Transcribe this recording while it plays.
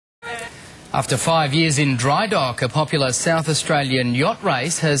After 5 years in dry dock, a popular South Australian yacht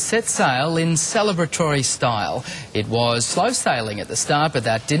race has set sail in celebratory style. It was slow sailing at the start, but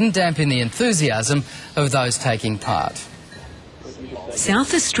that didn't dampen the enthusiasm of those taking part.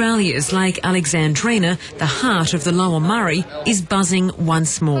 South Australia's Lake Alexandrina, the heart of the Lower Murray, is buzzing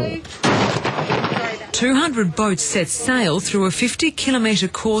once more. 200 boats set sail through a 50-kilometre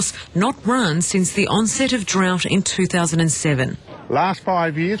course not run since the onset of drought in 2007. Last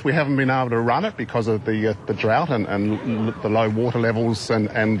 5 years we haven't been able to run it because of the drought and the low water levels and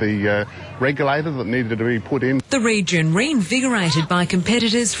the regulator that needed to be put in. The region reinvigorated by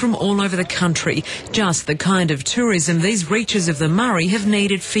competitors from all over the country, just the kind of tourism these reaches of the Murray have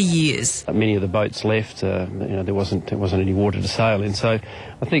needed for years. Many of the boats left, there wasn't any water to sail in, so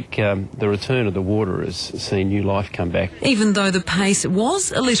I think the return of the water has seen new life come back. Even though the pace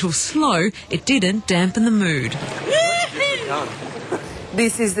was a little slow, it didn't dampen the mood.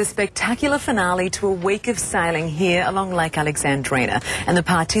 This is the spectacular finale to a week of sailing here along Lake Alexandrina, and the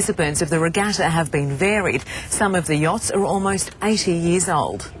participants of the regatta have been varied. Some of the yachts are almost 80 years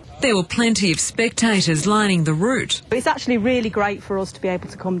old. There were plenty of spectators lining the route. It's actually really great for us to be able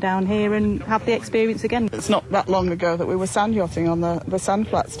to come down here and have the experience again. It's not that long ago that we were sand yachting on the sand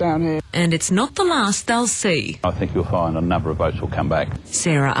flats down here. And it's not the last they'll see. I think you'll find a number of boats will come back.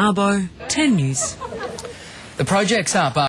 Sarah Arbo, 10 News. The project's up